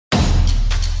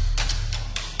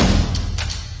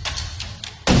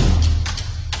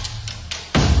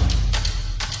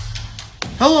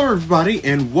Hello, everybody,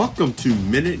 and welcome to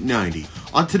Minute 90.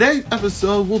 On today's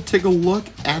episode, we'll take a look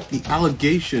at the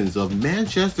allegations of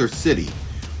Manchester City.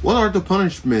 What are the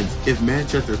punishments if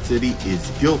Manchester City is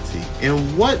guilty?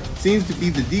 And what seems to be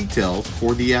the details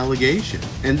for the allegation?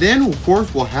 And then, of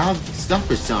course, we'll have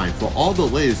Stoppage Time for all the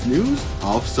latest news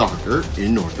of soccer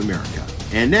in North America.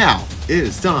 And now, it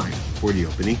is time for the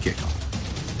opening kickoff.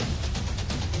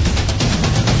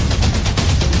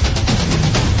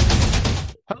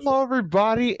 Hello,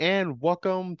 everybody, and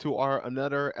welcome to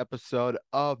another episode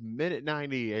of Minute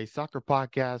 90, a soccer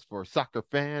podcast for soccer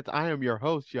fans. I am your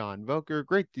host, Jan Voker.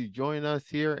 Great to join us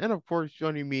here. And of course,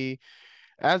 joining me,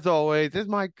 as always, is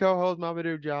my co-host,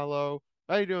 Mamadou Jallo.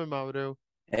 How you doing, Mamadou?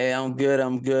 Hey, I'm good.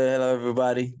 Hello,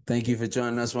 everybody. Thank you for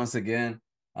joining us once again.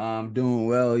 I'm doing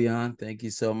well, Jan. Thank you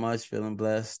so much. Feeling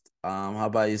blessed. How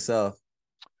about yourself?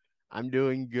 I'm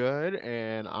doing good,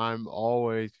 and I'm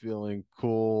always feeling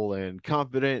cool and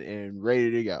confident and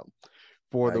ready to go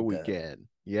for the Like that. weekend.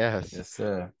 Yes. Yes,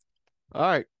 sir. All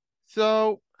right.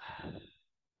 So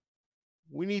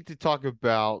we need to talk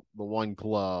about the one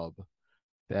club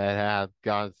that have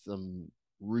got some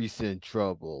recent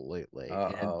trouble lately,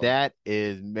 and Uh-oh. that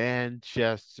is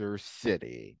Manchester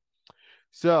City.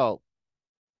 So,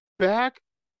 back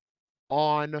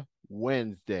on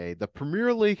Wednesday, the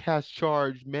Premier League has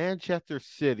charged Manchester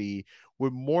City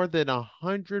with more than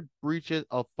 100 breaches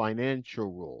of financial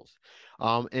rules.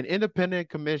 An independent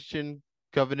commission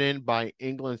covenanted by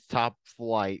England's top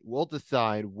flight will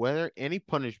decide whether any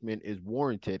punishment is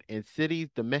warranted, and City's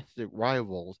domestic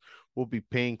rivals will be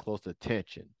paying close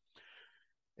attention.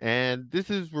 And this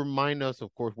is remind us,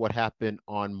 of course, what happened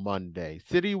on Monday.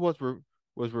 City was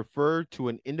referred to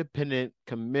an independent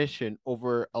commission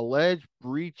over alleged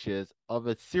breaches of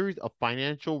a series of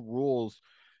financial rules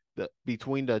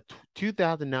between the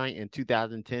 2009 and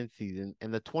 2010 season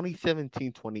and the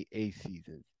 2017-28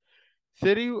 seasons.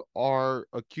 City are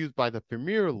accused by the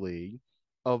Premier League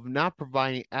of not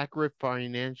providing accurate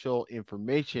financial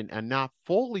information and not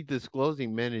fully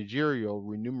disclosing managerial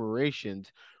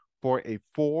remunerations for a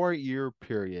 4-year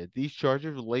period. These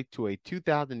charges relate to a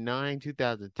 2009,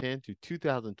 2010 to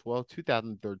 2012,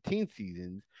 2013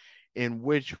 seasons in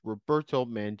which Roberto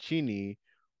Mancini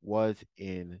was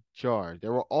in charge. They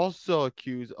were also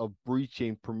accused of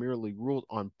breaching Premier League rules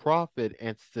on profit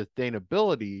and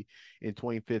sustainability in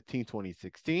 2015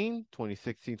 2016,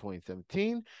 2016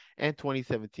 2017, and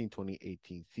 2017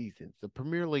 2018 seasons. The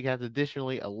Premier League has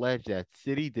additionally alleged that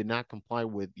City did not comply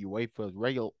with UEFA's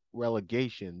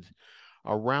relegations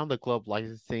around the club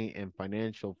licensing and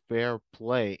financial fair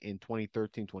play in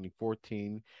 2013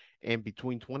 2014 and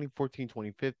between 2014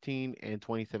 2015 and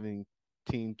 2017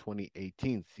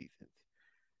 2018 seasons.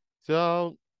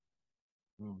 So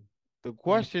the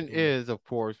question Mm-hmm. is, of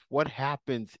course, what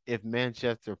happens if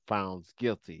Manchester found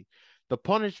guilty? The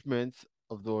punishments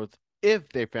of those, if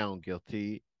they found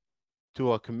guilty,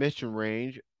 to a commission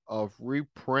range of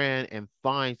reprand and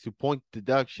fines to point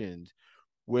deductions,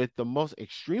 with the most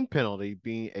extreme penalty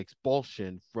being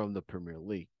expulsion from the Premier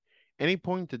League. Any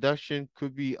point deduction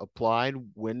could be applied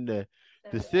when the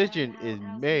decision is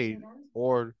made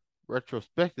or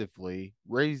retrospectively,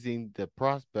 raising the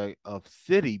prospect of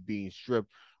City being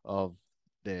stripped of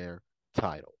their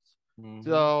titles. Mm-hmm.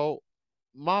 So,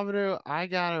 Mamadou, I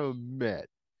gotta admit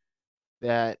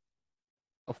that,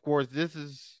 of course, this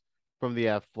is from the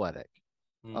Athletic.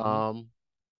 Mm-hmm. Um,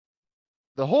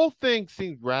 the whole thing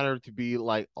seems rather to be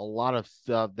like a lot of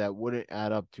stuff that wouldn't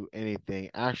add up to anything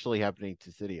actually happening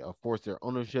to City. Of course, their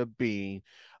ownership being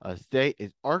a state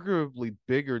is arguably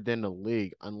bigger than the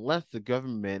league unless the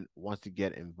government wants to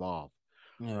get involved.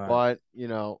 All right.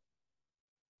 But,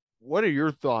 what are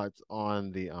your thoughts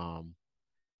on the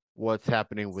what's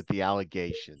happening with the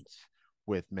allegations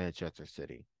with Manchester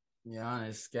City? Yeah,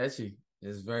 it's sketchy.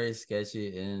 It's very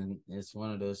sketchy, and it's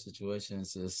one of those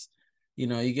situations.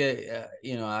 You get,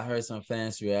 I heard some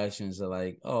fans' reactions are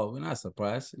like, "Oh, we're not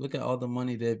surprised. Look at all the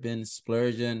money they've been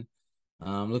splurging.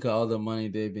 Look at all the money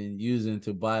they've been using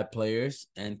to buy players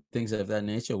and things of that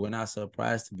nature. We're not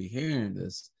surprised to be hearing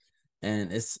this,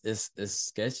 and it's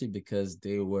sketchy because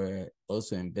they were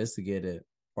also investigated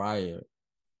prior,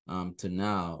 to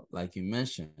now, like you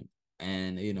mentioned,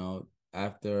 and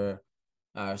after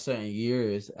certain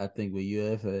years, I think with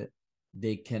UEFA,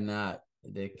 they cannot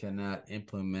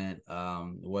implement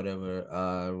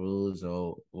whatever rules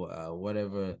or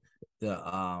whatever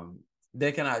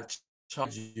they cannot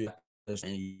charge you after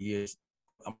certain years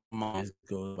months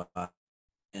go by,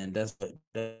 and that's what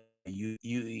the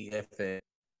UEFA.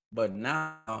 But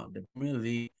now the Premier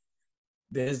League,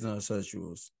 there's no such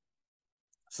rules.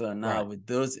 So now Right. with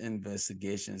those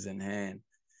investigations in hand,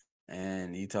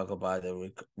 and you talk about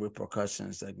the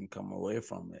repercussions that can come away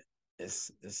from it.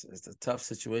 It's a tough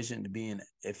situation to be in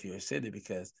if you're a city,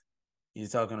 because you're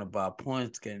talking about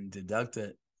points getting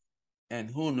deducted, and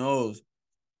who knows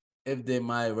if they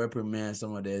might reprimand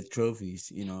some of their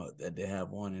trophies, that they have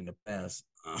won in the past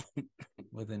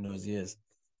within those years.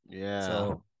 Yeah.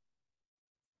 So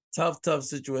tough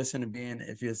situation to be in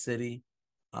if you're a city.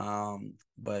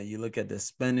 But you look at the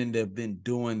spending they've been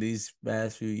doing these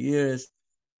past few years,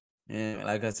 and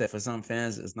like I said, for some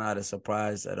fans, it's not a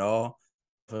surprise at all.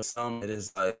 For some, it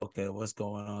is like, okay, what's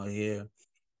going on here?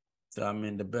 So, I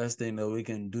mean, the best thing that we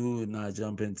can do is not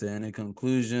jump into any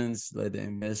conclusions, let the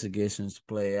investigations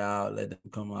play out, let them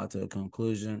come out to a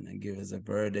conclusion and give us a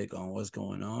verdict on what's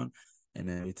going on. And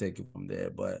then we take it from there.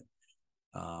 But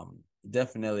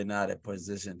definitely not a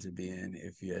position to be in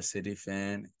if you're a city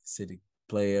fan, city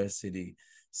player, city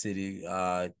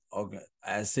as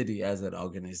an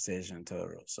organization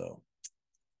total. So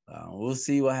we'll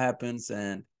see what happens,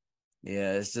 and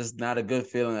yeah, it's just not a good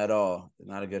feeling at all. It's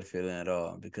not a good feeling at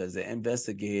all because they're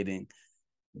investigating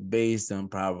based on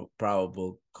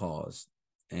probable cause,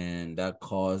 and that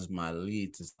cause might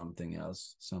lead to something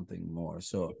else, something more.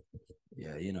 So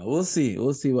yeah, we'll see.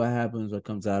 We'll see what happens, what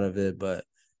comes out of it. But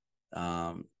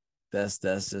um, that's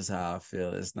just how I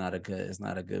feel. It's not a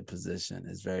good position.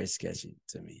 It's very sketchy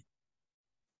to me.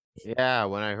 Yeah,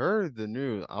 when I heard the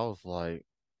news, I was like,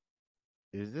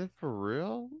 is it for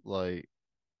real? Like,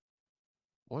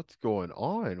 what's going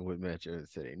on with Manchester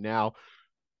City? Now,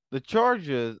 the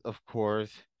charges, of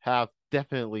course, have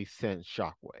definitely sent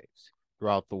shockwaves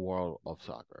throughout the world of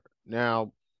soccer.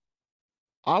 Now,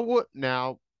 I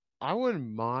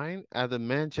wouldn't mind as a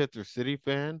Manchester City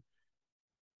fan,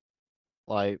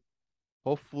 like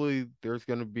hopefully there's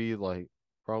gonna be like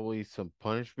probably some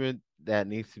punishment that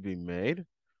needs to be made.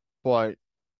 But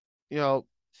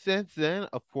since then,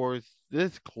 of course,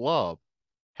 this club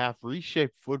have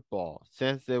reshaped football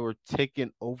since they were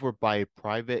taken over by a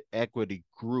private equity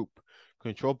group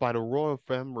controlled by the royal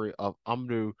family of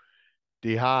Amadou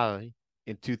Diaye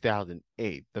in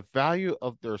 2008. The value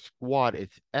of their squad is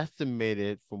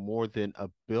estimated for more than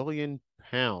 £1 billion,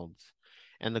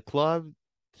 and the club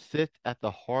sits at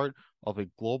the heart of a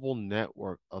global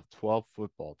network of 12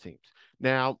 football teams.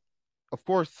 Now, of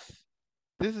course,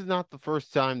 this is not the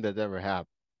first time that ever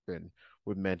happened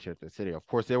with Manchester City. Of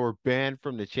course, they were banned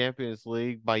from the Champions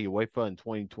League by UEFA in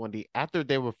 2020 after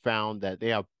they were found that they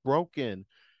have broken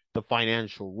the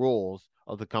financial rules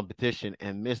of the competition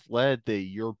and misled the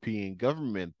European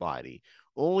government body,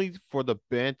 only for the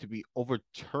ban to be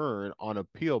overturned on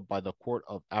appeal by the Court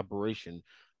of Arbitration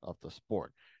of the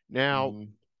sport. Now, Mm-hmm.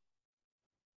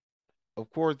 of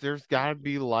course, there's got to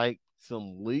be like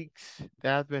some leaks that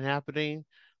have been happening.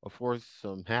 Of course,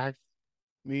 some hacks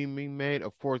being made.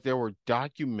 Of course, there were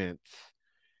documents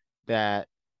that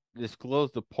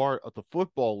disclosed the part of the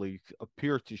football leagues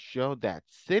appear to show that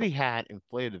City had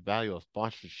inflated the value of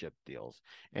sponsorship deals.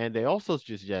 And they also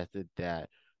suggested that,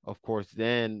 of course,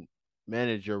 then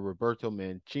manager Roberto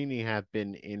Mancini had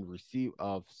been in receipt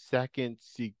of second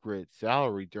secret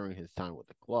salary during his time with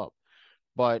the club.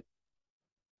 But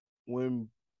when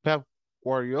Pep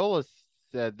Guardiola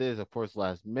said this, of course,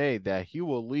 last May, that he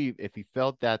will leave if he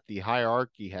felt that the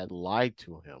hierarchy had lied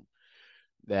to him.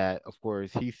 That, of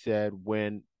course, he said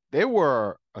when they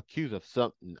were accused of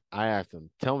something, I asked them,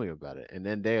 tell me about it. And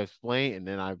then they explained, and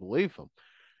then I believe them.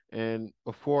 And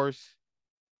of course,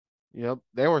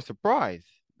 they were surprised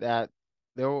that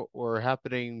they were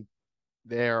happening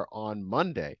there on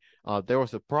Monday. They were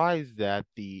surprised that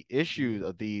the issues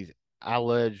of these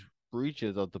alleged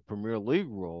breaches of the Premier League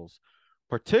rules,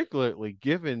 particularly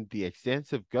given the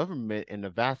extensive government and the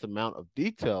vast amount of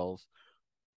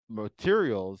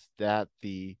materials that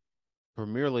the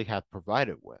Premier League have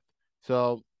provided with.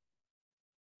 So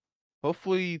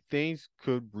hopefully things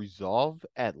could resolve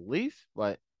at least,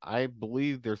 but I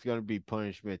believe there's going to be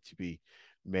punishment to be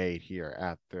made here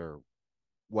after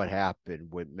what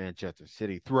happened with Manchester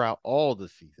City throughout all the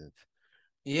seasons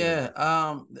during Yeah. their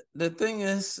time. The thing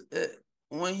is,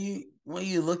 when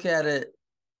you look at it,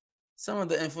 some of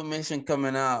the information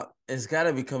coming out, it's got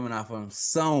to be coming out from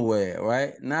somewhere,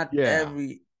 right? Not Yeah.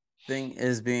 everything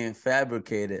is being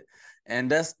fabricated, and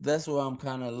that's where I'm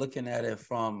kind of looking at it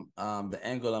from, the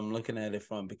angle I'm looking at it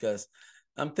from, because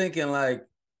I'm thinking like,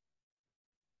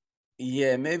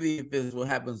 yeah, maybe if it what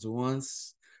happens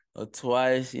once or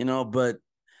twice, but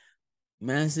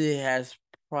Man City has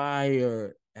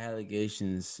prior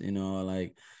allegations,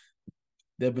 like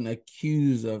they've been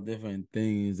accused of different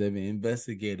things, they've been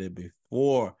investigated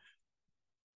before.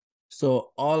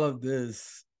 So all of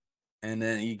this, and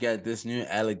then you get this new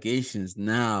allegations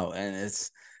now, and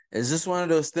It's just one of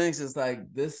those things. It's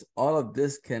like this, all of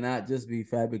this cannot just be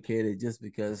fabricated just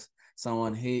because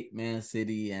someone hate Man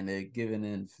City and they're giving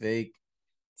in fake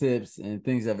tips and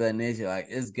things of that nature. Like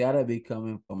it's gotta be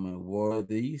coming from a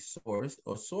worthy source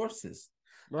or sources.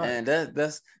 Right. And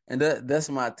that's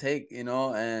my take,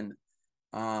 and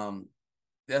um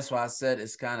that's why I said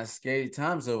it's kind of scary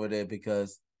times over there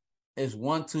because it's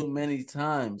one too many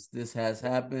times this has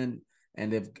happened.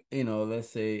 And if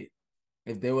let's say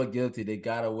if they were guilty, they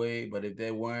got away, but if they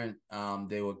weren't,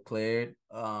 they were cleared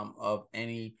of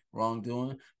any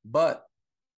wrongdoing. But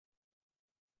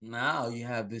now you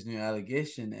have this new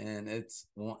allegation, and it's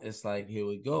like here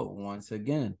we go once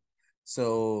again.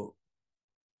 So,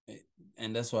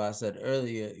 and that's why I said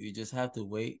earlier, you just have to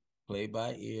wait, play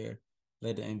by ear,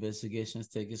 let the investigations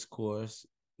take its course,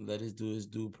 let it do its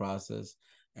due process,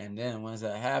 and then once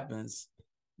that happens,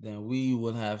 then we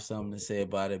will have something to say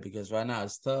about it. Because right now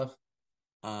it's tough.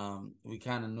 We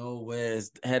kind of know where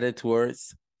it's headed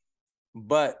towards,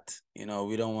 but we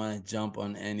don't want to jump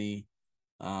on any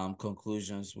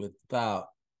conclusions without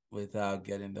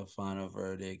getting the final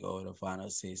verdict or the final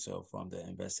say so from the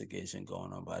investigation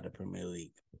going on by the Premier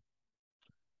League.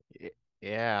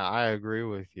 Yeah, I agree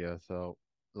with you. So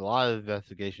a lot of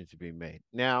investigations to be made.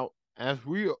 Now, as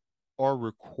we are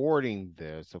recording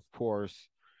this, of course,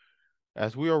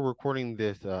 as we are recording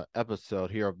this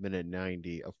episode here of Minute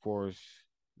 90, of course,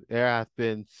 there have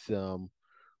been some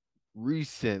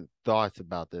recent thoughts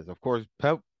about this. Of course,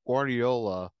 Pep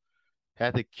Guardiola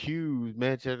had accused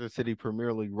Manchester City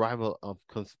Premier League rival of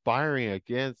conspiring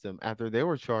against them after they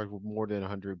were charged with more than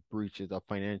 100 breaches of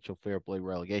financial fair play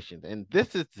relegations. And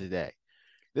this is today.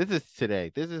 This is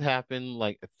today. This has happened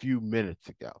like a few minutes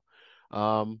ago.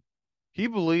 Um, he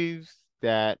believes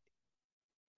that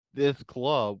this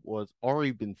club was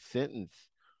already been sentenced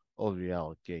over the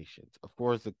allegations. Of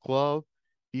course,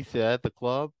 he said the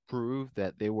club proved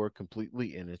that they were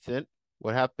completely innocent.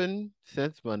 What happened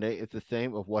since Monday is the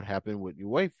same of what happened with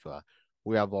UEFA.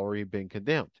 We have already been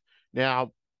condemned.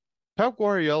 Now, Pep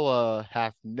Guardiola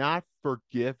has not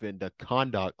forgiven the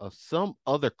conduct of some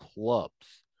other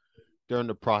clubs during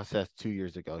the process 2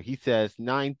 years ago. He says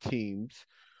 9 teams,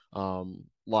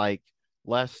 like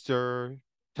Leicester,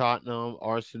 Tottenham,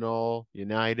 Arsenal,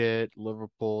 United,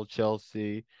 Liverpool,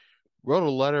 Chelsea, wrote a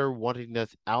letter wanting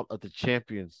us out of the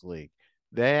Champions League.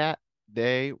 That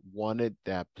they wanted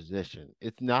that position.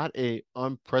 It's not a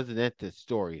unprecedented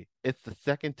story. It's the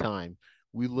second time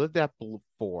we lived that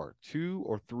before 2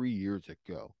 or 3 years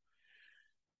ago.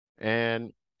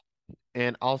 And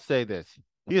I'll say this.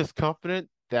 He is confident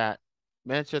that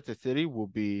Manchester City will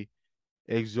be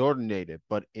exordinated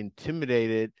but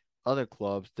intimidated other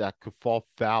clubs that could fall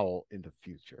foul in the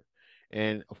future.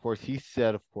 And of course, he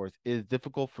said, of course, it is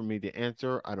difficult for me to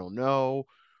answer. I don't know,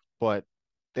 but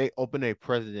they open a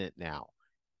precedent now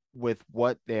with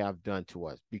what they have done to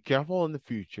us. Be careful in the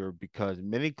future because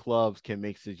many clubs can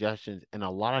make suggestions and a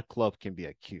lot of clubs can be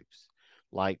accused.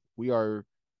 Like we are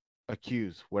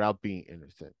accused without being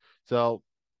innocent. So,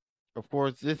 of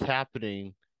course, this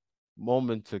happening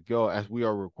moments ago as we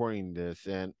are recording this.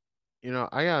 And,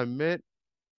 I gotta admit,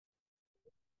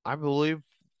 I believe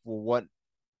for what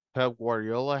Pep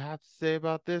Guardiola has to say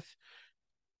about this,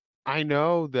 I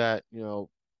know that,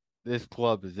 this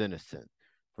club is innocent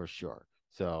for sure.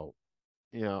 So,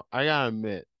 I gotta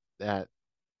admit that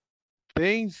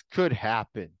things could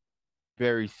happen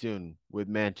very soon with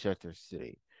Manchester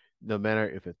City. No matter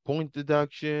if it's point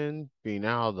deduction, being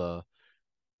out of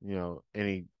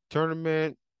any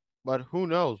tournament, but who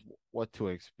knows what to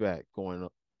expect going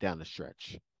down the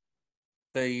stretch.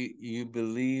 So you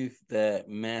believe that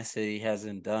Man City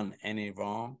hasn't done any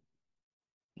wrong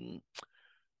Mm.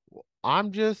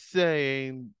 I'm just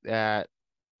saying that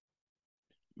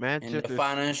Manchester, in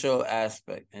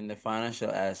the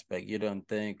financial aspect, you don't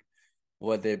think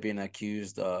what they're being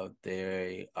accused of,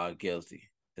 they are guilty.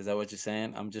 Is that what you're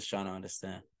saying? I'm just trying to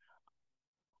understand.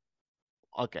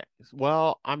 okay.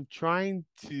 Well, I'm trying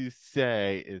to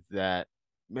say is that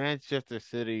Manchester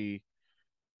City,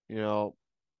 you know,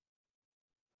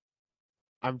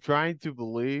 I'm trying to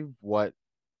believe what,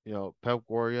 Pep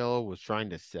Guardiola was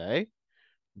trying to say,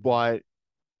 but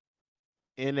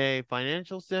in a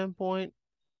financial standpoint,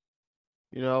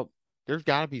 you know, there's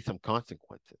got to be some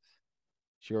consequences,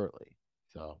 surely.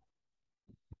 So,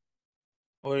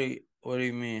 What do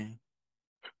you mean?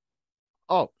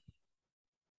 oh,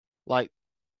 like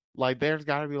there's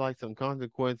got to be like some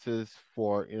consequences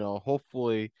for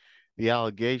hopefully the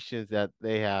allegations that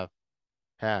they have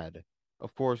had,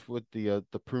 of course, with the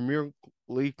Premier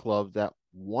League clubs that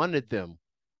wanted them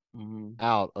Mm-hmm.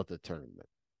 out of the tournament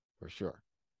for sure.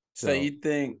 So So you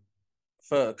think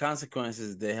for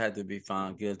consequences, they had to be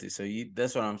found guilty. So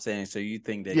that's what I'm saying. So you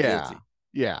think they're Yeah, guilty?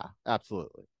 yeah,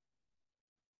 absolutely.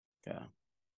 Yeah.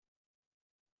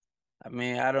 I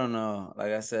mean, I don't know.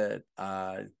 Like I said,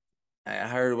 I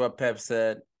heard what Pep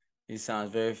said. He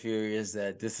sounds very furious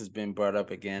that this has been brought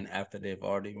up again after they've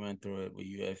already went through it with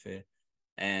UEFA,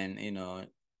 and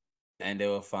and they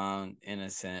were found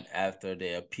innocent after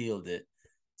they appealed it.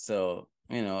 So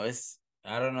it's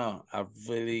I don't know. I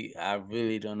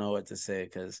really don't know what to say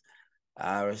because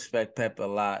I respect Pep a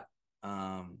lot.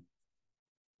 Um,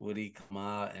 would he come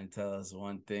out and tell us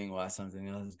one thing while something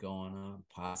else is going on?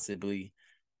 Possibly,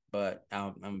 but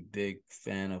I'm a big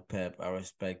fan of Pep. I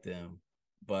respect him,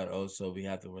 but also we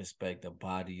have to respect the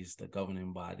bodies, the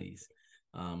governing bodies,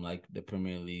 like the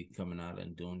Premier League coming out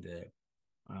and doing their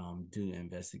due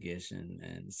investigation,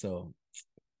 and so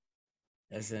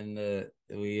that's in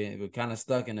we're kind of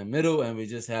stuck in the middle, and we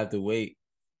just have to wait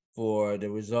for the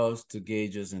results to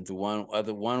gauge us into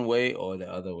one way or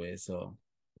the other way. So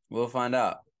we'll find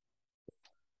out.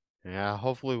 Yeah,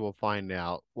 hopefully we'll find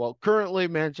out. Well, currently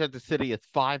Manchester City is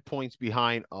 5 points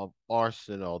behind of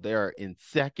Arsenal. They're in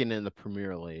second in the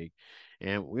Premier League,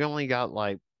 and we only got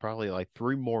like probably like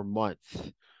 3 more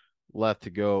months left to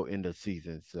go in the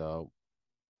season. So,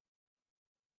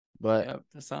 but Yep,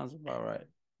 that sounds about right.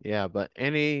 yeah, but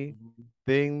Mhm.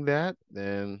 anything that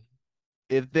then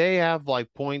if they have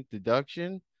like point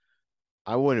deduction,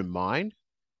 I wouldn't mind.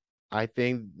 I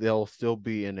think they'll still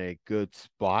be in a good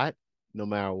spot no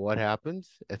matter what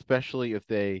happens, especially if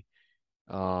they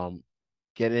um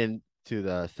get into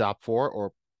the top four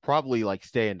or probably like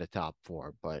stay in the top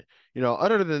four. But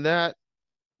other than that,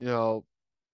 you know,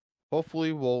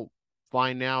 hopefully we'll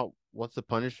find out what's the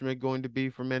punishment going to be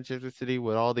for Manchester City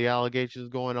with all the allegations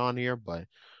going on here. But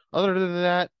other than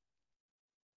that,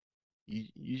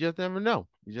 you just never know.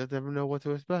 You just never know what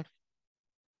to expect.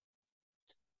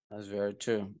 That's very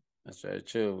true. That's very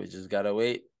true. We just gotta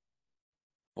wait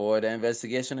for the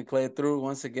investigation to clear through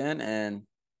once again, and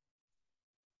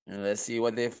let's see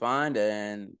what they find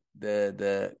and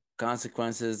the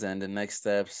consequences and the next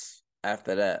steps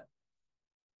after that.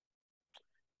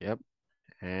 Yep.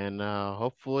 And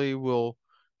hopefully we'll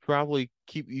probably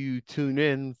keep you tuned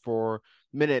in for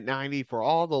minute 90 for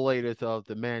all the latest of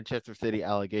the Manchester City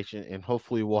allegation, and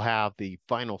hopefully we'll have the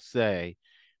final say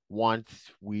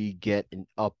once we get an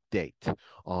update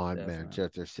on Definitely.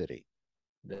 Manchester City.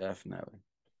 Definitely.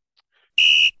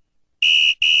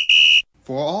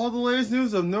 For all the latest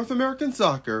news of North American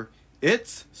soccer,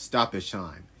 it's Stoppage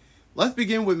Time. Let's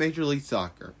begin with Major League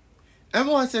Soccer.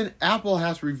 MLS and Apple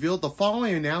has revealed the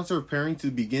following announcer pairing to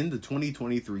begin the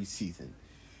 2023 season.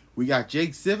 We got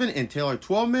Jake Sivan and Taylor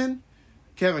Twellman,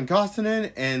 Kevin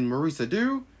Costner and Marisa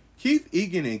Dew, Keith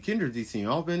Egan and Kendra D.C.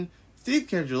 Albin, Steve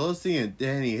Cangelosi and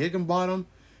Danny Higginbottom,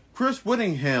 Chris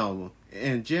Whittingham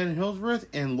and Jan Hillsworth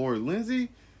and Lori Lindsay,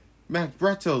 Max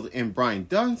Brettos and Brian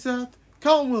Dunseth,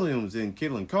 Colin Williams and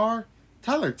Caitlin Carr,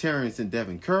 Tyler Terrence and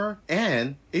Devin Kerr,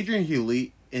 and Adrian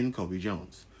Healy and Kobe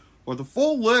Jones. For the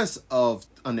full list of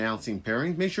announcing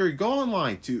pairings, make sure you go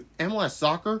online to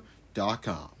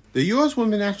MLSsoccer.com. The U.S.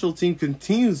 women's national team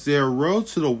continues their road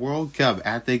to the World Cup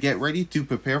as they get ready to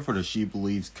prepare for the She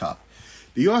Believes Cup.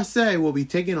 The USA will be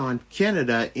taking on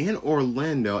Canada in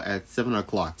Orlando at 7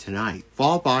 o'clock tonight,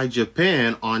 followed by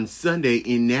Japan on Sunday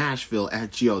in Nashville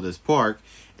at Geodis Park,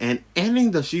 and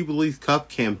ending the She Believes Cup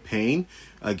campaign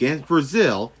against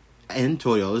Brazil in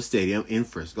Toyota Stadium in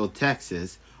Frisco,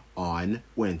 Texas on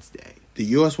Wednesday. The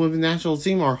U.S. women's national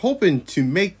team are hoping to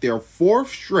make their fourth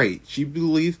straight She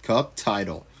Believes Cup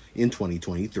title in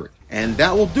 2023. And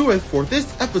that will do it for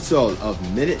this episode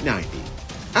of Minute 90.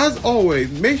 As always,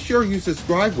 make sure you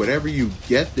subscribe wherever you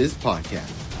get this podcast.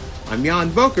 I'm Jan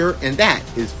Voker, and that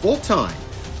is Full Time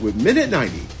with Minute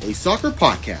 90, a soccer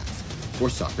podcast for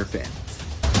soccer fans.